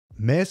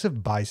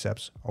Massive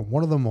biceps are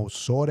one of the most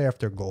sought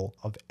after goals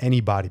of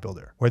any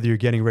bodybuilder. Whether you're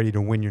getting ready to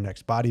win your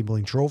next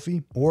bodybuilding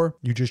trophy or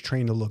you just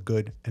train to look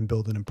good and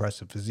build an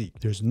impressive physique,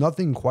 there's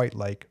nothing quite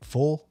like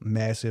full,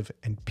 massive,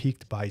 and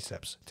peaked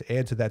biceps to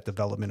add to that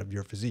development of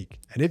your physique.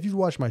 And if you've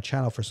watched my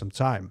channel for some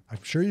time,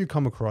 I'm sure you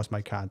come across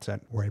my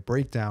content where I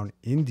break down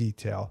in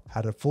detail how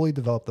to fully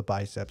develop the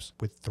biceps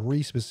with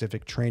 3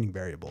 specific training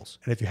variables.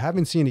 And if you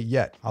haven't seen it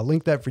yet, I'll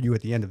link that for you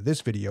at the end of this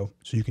video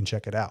so you can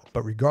check it out.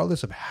 But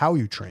regardless of how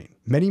you train,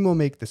 many will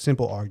make the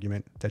simple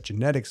argument that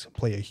genetics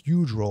play a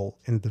huge role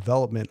in the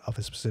development of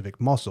a specific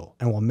muscle.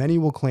 And while many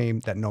will claim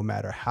that no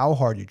matter how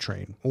hard you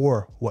train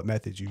or what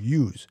methods you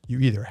use, you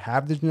either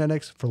have the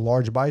genetics for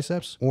large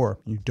biceps or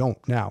you don't.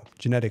 Now,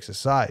 genetics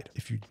aside,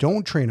 if you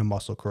don't train a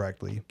muscle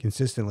correctly,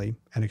 consistently,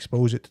 and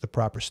expose it to the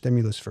proper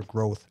stimulus for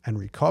growth and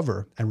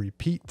recover and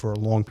repeat for a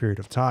long period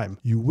of time,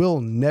 you will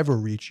never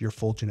reach your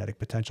full genetic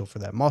potential for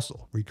that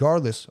muscle,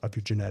 regardless of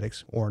your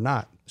genetics or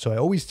not. So I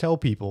always tell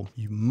people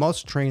you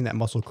must train that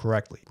muscle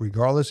correctly,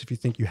 regardless if you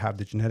think you have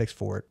the genetics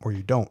for it or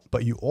you don't.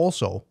 But you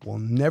also will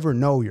never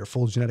know your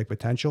full genetic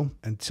potential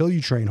until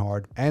you train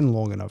hard and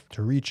long enough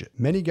to reach it.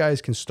 Many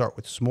guys can start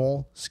with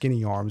small,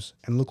 skinny arms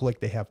and look like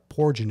they have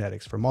poor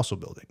genetics for muscle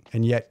building,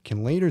 and yet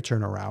can later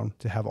turn around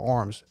to have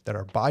arms that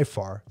are by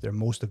far their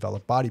most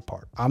developed body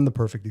part. I'm the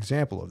perfect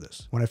example of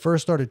this. When I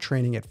first started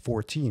training at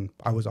 14,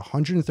 I was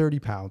 130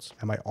 pounds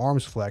and my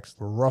arms flexed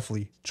were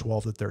roughly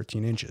 12 to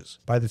 13 inches.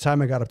 By the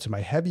time I got up to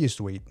my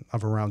heaviest weight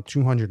of around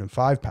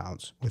 205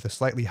 pounds, with a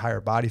slightly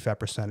higher body fat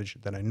percentage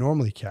than I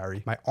normally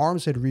carry, my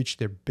arms had reached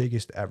their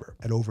biggest ever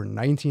at over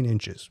 19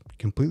 inches,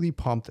 completely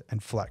pumped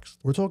and flexed.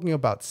 We're talking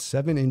about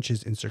 7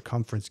 inches in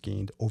circumference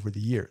gained over the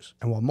years.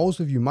 And while most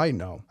of you might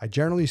know, I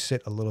generally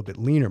sit a little bit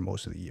leaner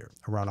most of the year,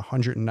 around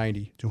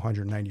 190 to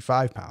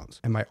 195 pounds.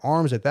 And my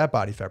arms at that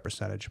body fat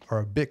percentage are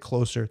a bit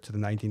closer to the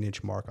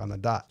 19-inch mark on the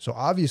dot. So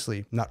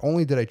obviously, not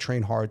only did I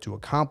train hard to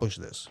accomplish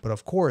this, but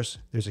of course,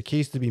 there's a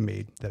case to be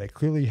made that I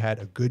clearly had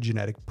a good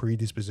genetic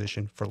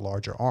predisposition for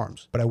larger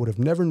arms. But I would have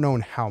never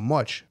known how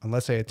much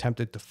unless I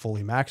attempted to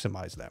fully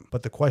maximize them.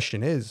 But the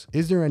question is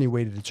there any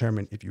way to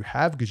determine if you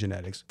have good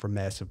genetics for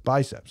massive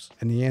biceps?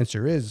 And the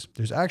answer is,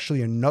 there's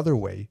actually another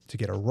way to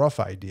get a rough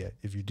idea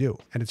if you do.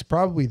 And it's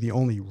probably the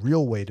only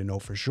real way to know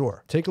for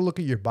sure. Take a look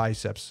at your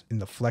biceps in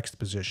the flexed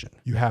position.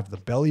 You have the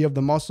belly of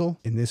the muscle,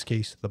 in this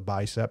case, the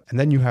bicep, and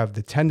then you have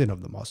the tendon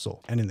of the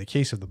muscle. And in the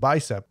case of the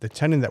bicep, the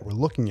tendon that we're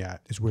looking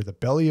at is where the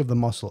belly of the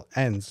muscle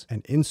ends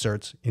and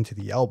inserts into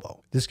the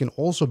elbow. This can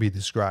also be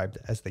described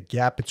as the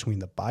gap between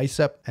the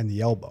bicep and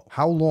the elbow.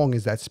 How long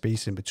is that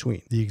space in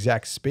between? The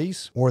exact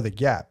space or the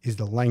gap is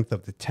the length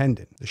of the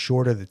tendon. The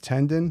shorter the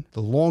tendon,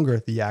 the longer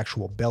the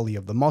actual belly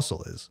of the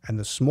muscle is. And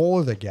the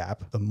smaller the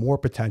gap, the more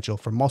potential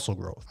for muscle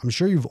growth. I'm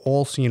sure you've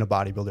all seen a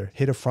bodybuilder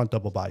hit a front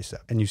double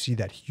bicep, and you see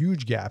that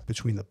huge gap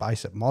between the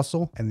bicep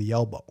muscle and the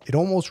elbow. It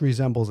almost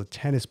resembles a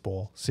tennis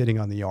ball sitting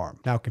on the arm.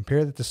 Now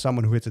compare that to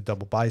someone who hits a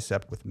double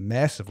bicep with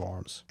massive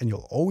arms, and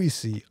you'll always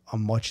see a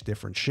much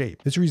different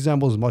shape. This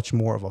resembles much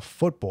more of a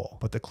football,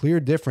 but the clear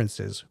difference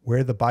is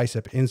where the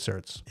bicep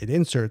inserts. It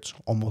inserts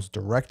almost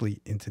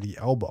directly into the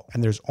elbow,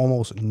 and there's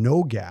almost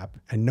no gap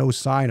and no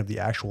sign of the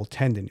actual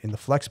tendon in the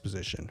flex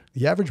position.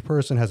 The average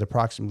person has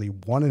approximately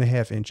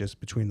 1.5 inches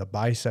between the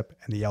bicep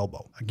and the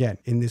elbow, again,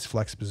 in this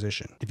flex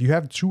position. If you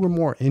have 2 or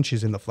more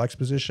inches in the flex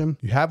position,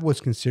 you have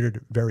what's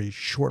considered very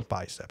short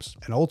biceps,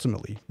 and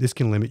ultimately, this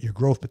can limit your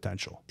growth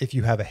potential. If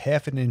you have a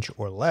 1/2 inch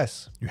or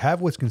less, you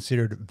have what's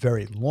considered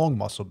very long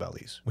muscle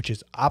bellies, which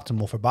is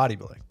optimal for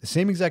bodybuilding. The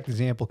same exact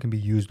example can be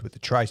used with the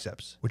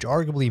triceps, which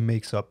arguably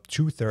makes up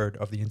 2/3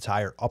 of the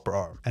entire upper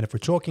arm. And if we're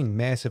talking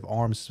massive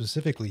arms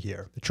specifically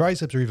here, the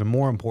triceps are even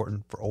more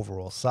important for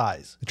overall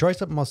size. The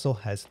tricep muscle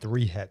has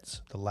 3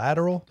 heads: the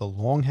lateral, the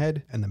long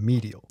head, and the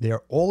medial. They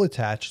are all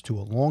attached to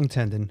a long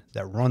tendon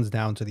that runs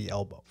down to the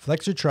elbow.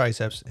 Flex your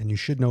triceps and you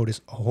should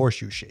notice a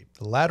horseshoe shape.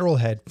 The lateral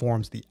head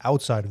forms the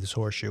outside of this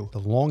horseshoe, the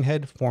long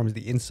head forms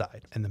the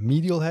inside, and the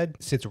medial head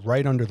sits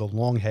right under the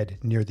long head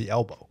near the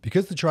elbow.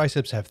 Because the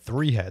triceps have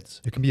 3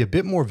 heads, there can be a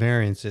bit more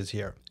variances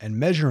here, and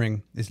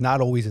measuring is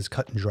not always as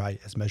cut and dry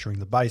as measuring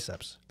the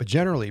biceps. But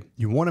generally,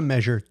 you want to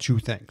measure 2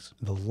 things: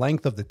 the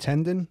length of the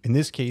tendon, in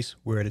this case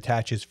where it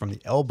attaches from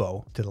the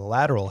elbow to the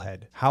lateral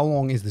head. How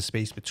long is the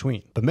space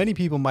between? But many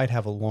people might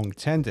have a long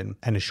tendon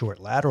and a short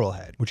lateral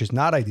head, which is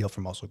not ideal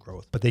for muscle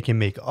growth, but they can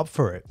make up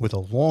for it with a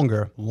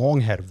longer,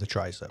 long head of the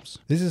triceps.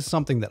 This is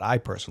something that I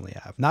personally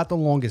have. Not the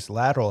longest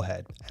lateral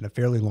head and a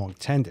fairly long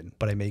tendon,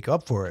 but I make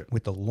up for it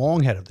with the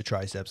long head of the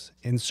triceps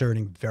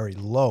inserting very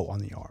low on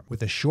the arm,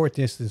 with a short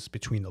distance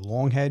between the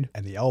long head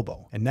and the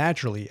elbow. And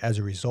naturally, as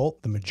a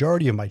result, the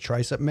majority of my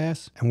tricep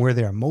mass, and where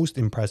they are most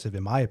impressive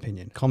in my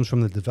opinion, comes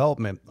from the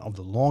development of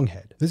the long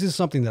head. This is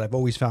something that I've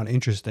always found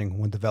interesting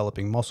when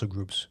developing muscle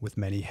groups with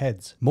many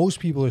heads. Most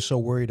people are so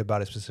worried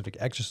about a specific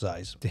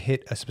exercise to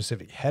hit a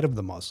specific head of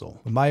the muscle,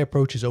 but my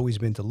approach has always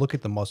been to look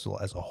at the muscle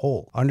as a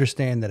whole.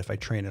 Understand that if I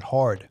train it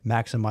hard,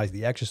 maximize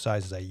the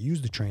exercises I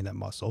use to train that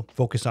muscle,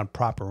 focus on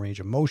proper range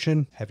of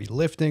motion, heavy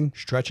lifting,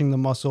 stretching the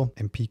muscle,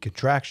 muscle and peak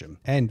contraction,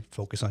 and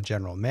focus on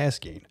general mass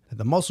gain, that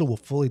the muscle will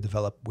fully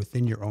develop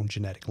within your own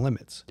genetic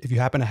limits. If you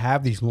happen to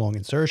have these long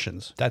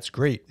insertions, that's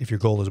great if your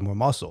goal is more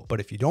muscle. But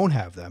if you don't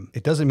have them,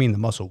 it doesn't mean the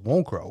muscle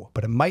won't grow,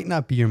 but it might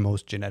not be your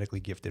most genetically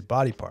gifted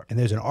body part. And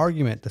there's an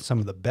argument that some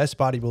of the best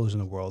bodybuilders in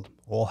the world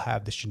all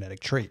have this genetic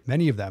trait.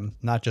 Many of them,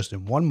 not just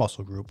in one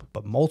muscle group,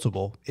 but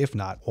multiple, if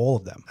not all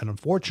of them. And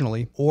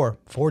unfortunately, or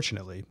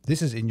fortunately,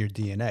 this is in your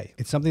DNA.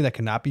 It's something that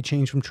cannot be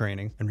changed from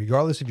training. And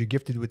regardless if you're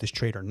gifted with this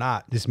trait or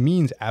not, this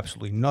means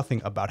absolutely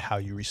nothing about how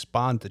you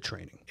respond to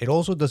training. It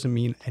also doesn't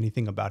mean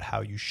anything about how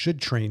you should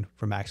train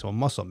for maximum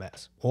muscle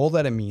mass. All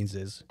that it means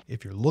is,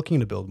 if you're looking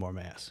to build more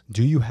mass,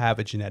 do you have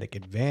a genetic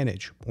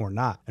advantage or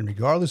not? And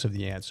regardless of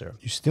the answer,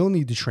 you still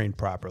need to train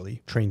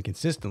properly, train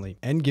consistently,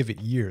 and give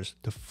it years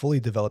to fully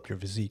develop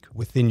your physique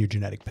within your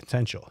genetic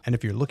potential. And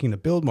if you're looking to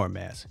build more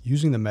mass,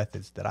 using the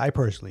methods that I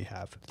personally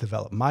have to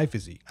develop my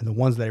physique, and the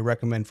ones that I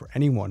recommend for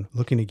anyone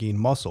looking to gain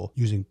muscle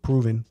using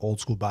proven old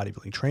school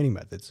bodybuilding training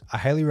methods, I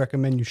highly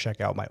recommend you check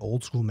out my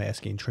old school mass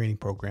gain training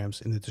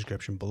programs in the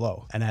description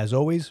below. And as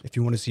always, if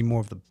you want to see more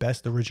of the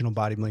best original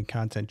bodybuilding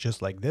content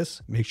just like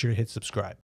this, make sure to hit subscribe.